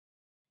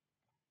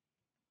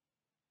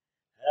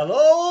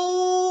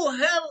Hello,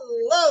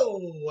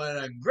 hello,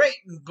 and a great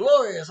and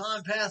glorious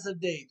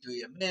OnPassive day to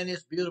you. Man,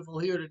 it's beautiful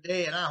here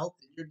today, and I hope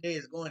that your day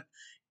is going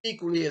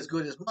equally as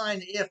good as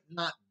mine, if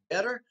not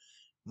better.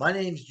 My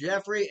name's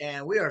Jeffrey,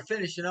 and we are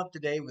finishing up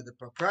today with the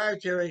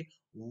proprietary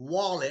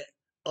wallet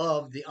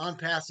of the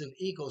OnPassive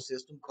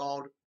ecosystem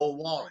called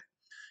OWallet.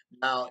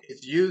 Now,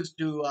 it's used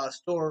to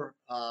store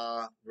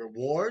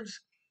rewards,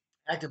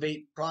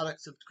 activate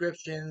product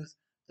subscriptions,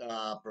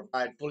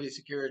 provide fully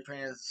secure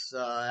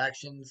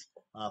transactions,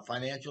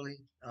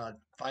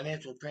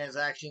 financial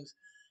transactions,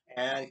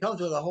 and it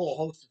comes with a whole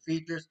host of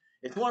features.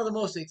 It's one of the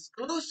most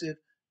exclusive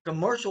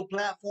commercial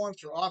platforms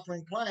for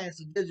offering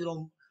clients a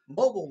digital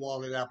mobile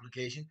wallet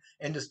application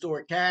and to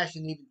store cash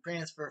and even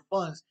transfer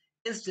funds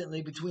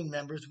instantly between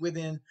members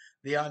within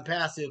the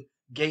OnPassive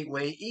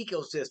gateway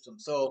ecosystem.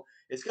 So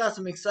it's got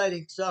some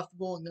exciting stuff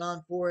going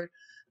on for it.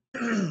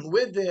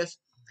 With this,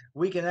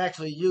 we can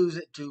actually use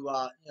it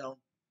to,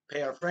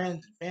 pay our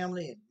friends and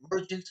family and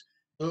merchants.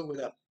 Do it with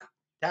a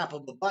tap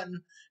of the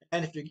button.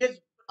 And if you get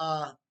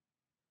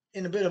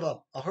in a bit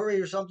of a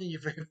hurry or something, you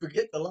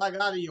forget to log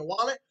out of your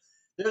wallet,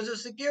 there's a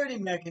security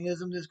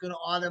mechanism that's going to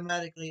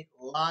automatically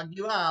log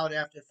you out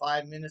after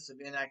 5 minutes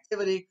of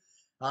inactivity.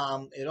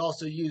 It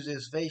also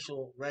uses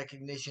facial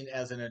recognition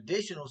as an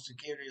additional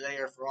security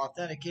layer for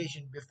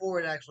authentication before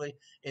it actually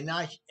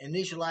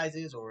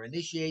initializes or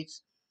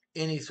initiates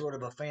any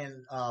sort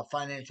of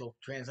financial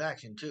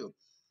transaction too.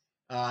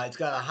 It's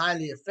got a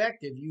highly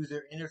effective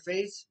user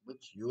interface,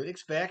 which you would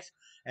expect,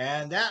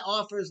 and that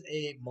offers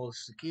a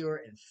most secure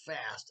and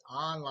fast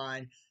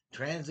online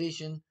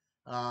transition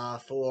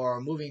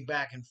for moving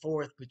back and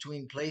forth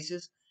between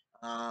places.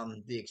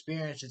 The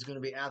experience is going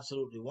to be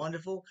absolutely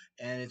wonderful,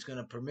 and it's going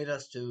to permit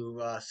us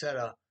to set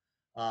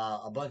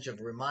a bunch of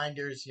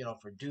reminders,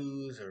 for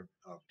dues or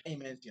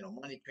payments,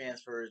 money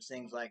transfers,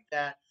 things like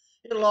that.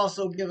 It'll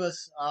also give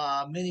us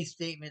mini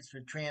statements for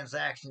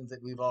transactions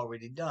that we've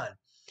already done.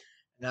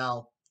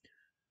 Now,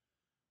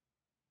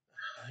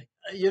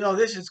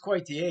 this is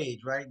quite the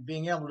age, right?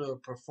 Being able to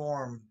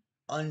perform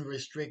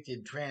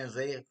unrestricted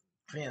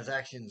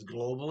transactions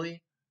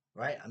globally,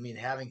 right? I mean,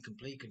 having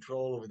complete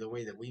control over the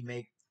way that we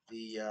make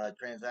the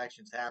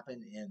transactions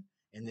happen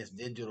in this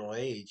digital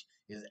age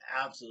is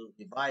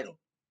absolutely vital.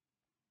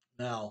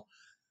 Now,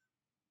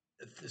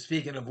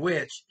 speaking of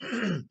which,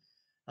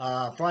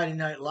 Friday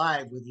Night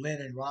Live with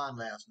Lynn and Ron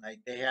last night,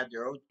 they had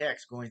their own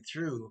text going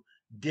through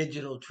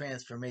digital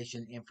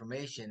transformation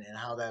information and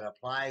how that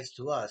applies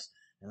to us.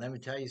 And let me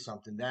tell you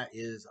something, that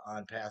is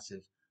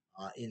OnPassive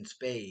in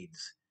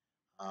spades.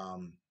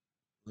 Um,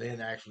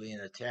 Lynn actually in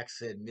a text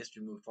said Mr.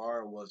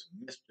 Mufareh was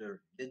Mr.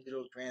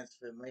 Digital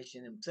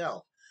Transformation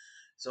himself.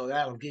 So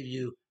that'll give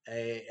you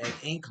an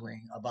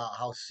inkling about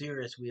how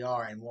serious we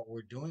are and what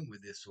we're doing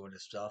with this sort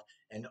of stuff.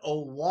 And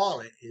Oh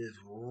Wallet is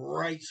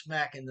right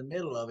smack in the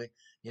middle of it,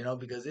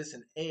 because it's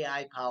an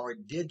AI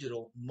powered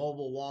digital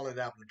mobile wallet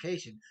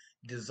application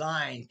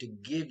designed to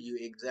give you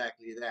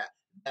exactly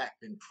that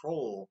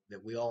control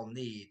that we all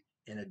need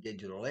in a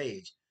digital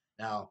age.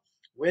 Now,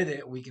 with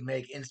it, we can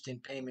make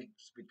instant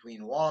payments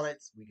between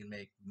wallets. We can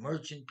make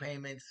merchant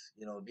payments,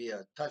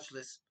 via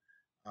touchless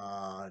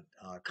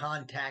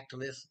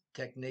contactless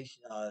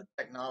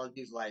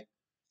technologies like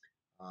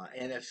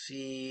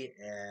NFC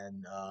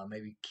and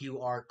maybe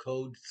QR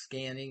code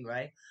scanning,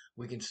 right?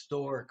 We can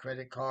store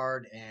credit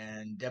card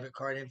and debit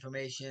card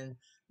information,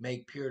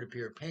 make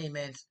peer-to-peer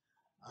payments.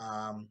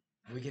 Um,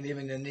 we can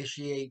even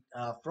initiate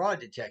fraud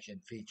detection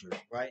features,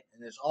 right?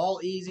 And it's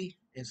all easy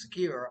and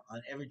secure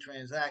on every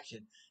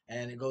transaction,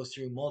 and it goes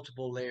through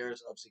multiple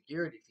layers of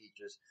security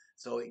features.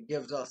 So it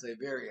gives us a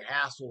very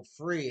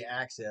hassle-free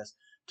access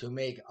to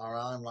make our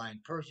online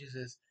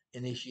purchases,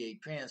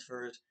 initiate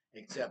transfers,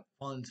 accept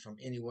funds from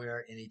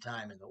anywhere,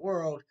 anytime in the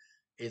world.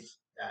 It's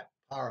that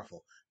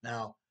powerful.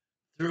 Now,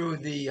 through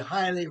the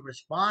highly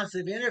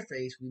responsive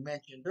interface we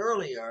mentioned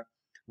earlier,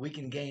 we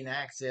can gain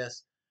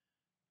access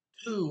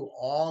to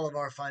all of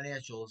our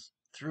financials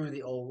through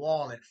the old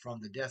wallet from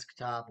the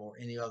desktop or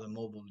any other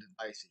mobile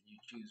device that you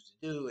choose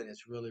to do. And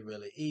it's really,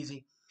 really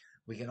easy.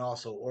 We can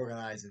also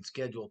organize and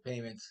schedule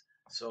payments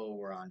so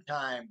we're on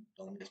time,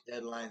 don't miss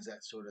deadlines,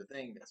 that sort of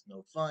thing. That's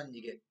no fun.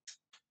 You get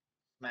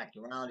smacked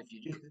around if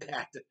you do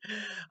that.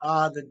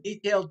 The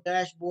detailed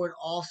dashboard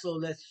also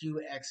lets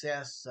you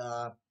access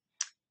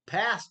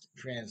past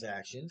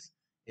transactions.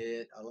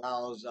 It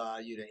allows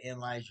you to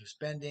analyze your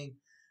spending,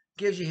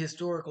 gives you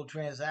historical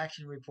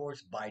transaction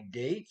reports by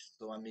date.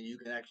 So, I mean, you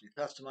can actually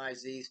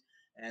customize these,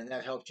 and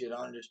that helps you to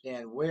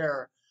understand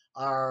where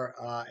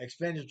our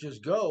expenditures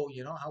go,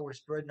 how we're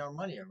spreading our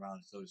money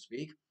around, so to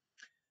speak.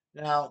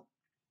 Now,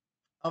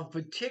 of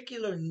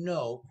particular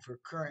note for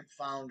current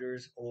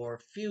founders or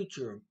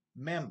future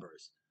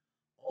members,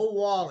 O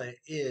Wallet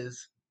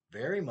is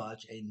very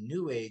much a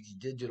new age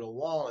digital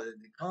wallet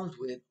that comes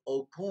with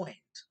O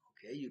Coins.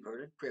 Okay, you've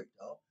heard of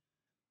crypto.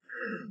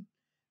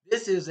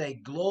 This is a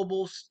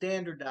global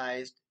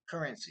standardized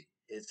currency.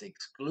 It's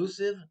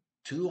exclusive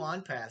to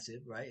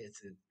OnPassive, right?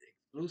 It's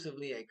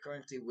exclusively a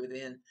currency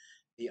within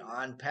the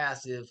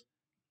OnPassive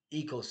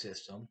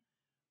ecosystem.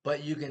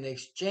 but you can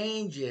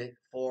exchange it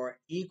for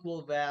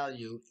equal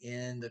value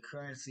in the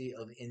currency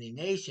of any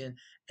nation.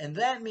 And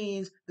that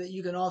means that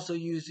you can also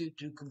use it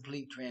to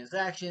complete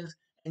transactions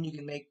and you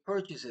can make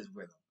purchases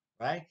with them,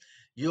 right?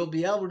 You'll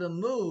be able to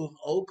move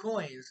old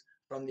coins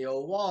from the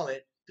old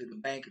wallet to the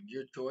bank of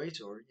your choice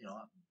or,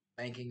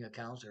 banking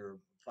accounts or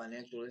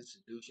financial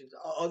institutions,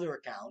 other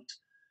accounts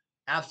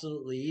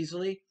absolutely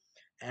easily.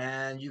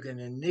 And you can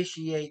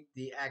initiate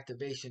the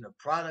activation of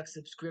product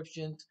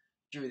subscriptions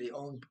through the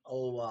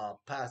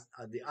OnPassive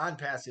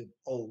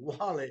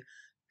wallet.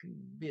 Can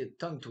be a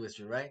tongue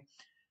twister, right?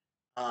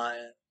 Uh,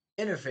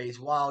 Interface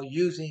while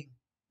using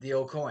the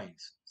old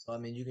coins. So I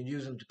mean, you can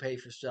use them to pay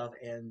for stuff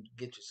and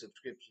get your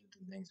subscriptions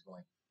and things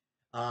going.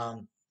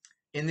 Um,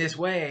 in this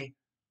way,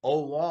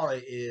 O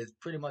Wallet is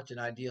pretty much an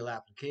ideal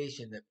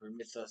application that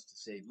permits us to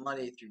save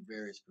money through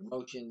various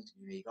promotions,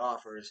 unique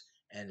offers,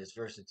 and its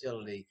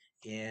versatility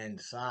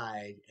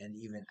inside and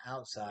even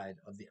outside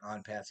of the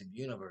OnPassive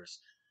universe.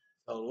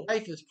 So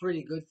life is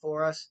pretty good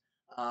for us.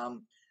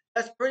 Um,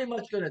 that's pretty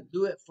much going to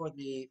do it for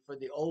the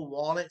O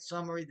Wallet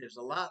summary. There's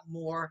a lot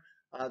more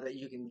that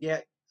you can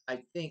get.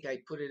 I think I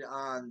put it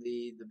on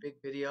the big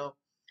video.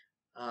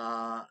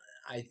 Uh,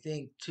 I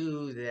think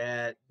too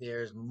that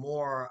there's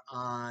more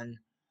on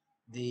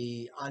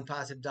the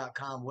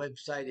onpassive.com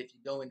website if you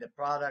go into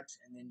products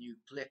and then you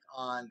click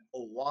on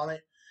a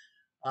wallet.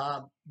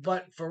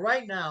 But for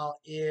right now,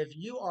 if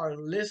you are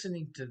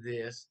listening to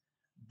this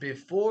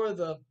before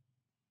the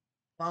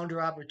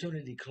founder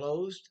opportunity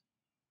closed,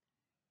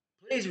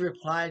 please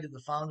reply to the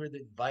founder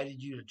that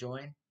invited you to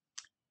join.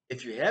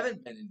 If you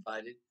haven't been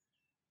invited,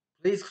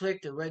 please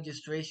click the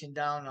registration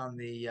down on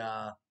the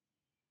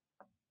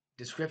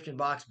description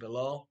box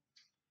below.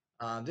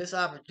 This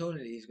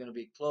opportunity is going to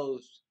be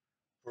closed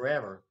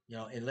forever,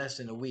 in less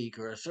than a week,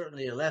 or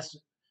certainly less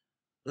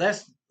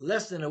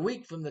than a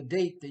week from the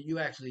date that you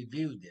actually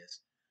viewed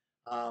this.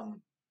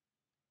 Um,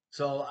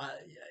 so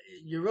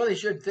you really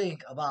should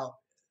think about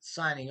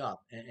signing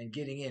up and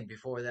getting in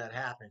before that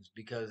happens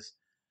because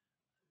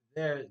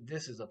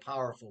this is a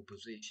powerful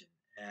position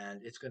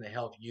and it's going to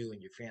help you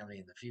and your family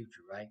in the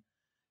future, right?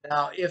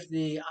 Now, if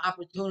the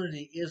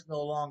opportunity is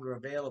no longer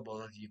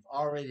available, if you've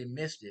already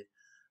missed it,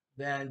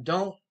 then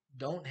don't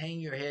hang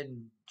your head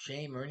in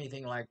shame or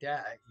anything like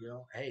that.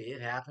 Hey,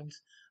 it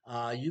happens.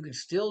 You can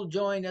still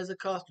join as a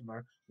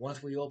customer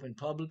once we open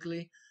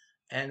publicly,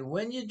 and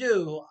when you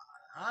do,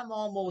 I'm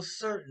almost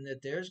certain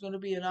that there's going to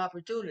be an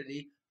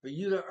opportunity for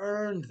you to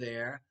earn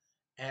there,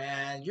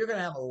 and you're going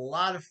to have a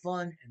lot of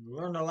fun and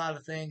learn a lot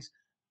of things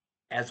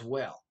as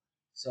well.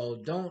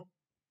 So don't,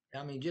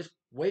 I mean, just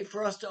wait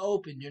for us to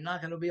open. You're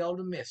not going to be able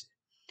to miss it.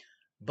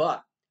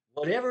 But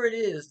whatever it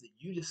is that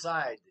you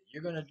decide that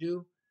you're going to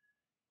do,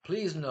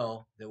 please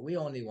know that we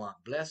only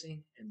want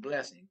blessing and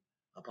blessing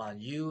upon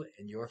you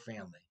and your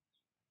family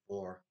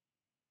for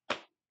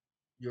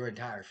your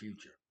entire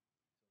future.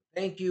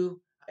 Thank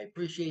you. I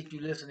appreciate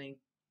you listening.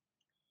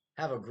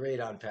 Have a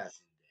great on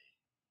passage.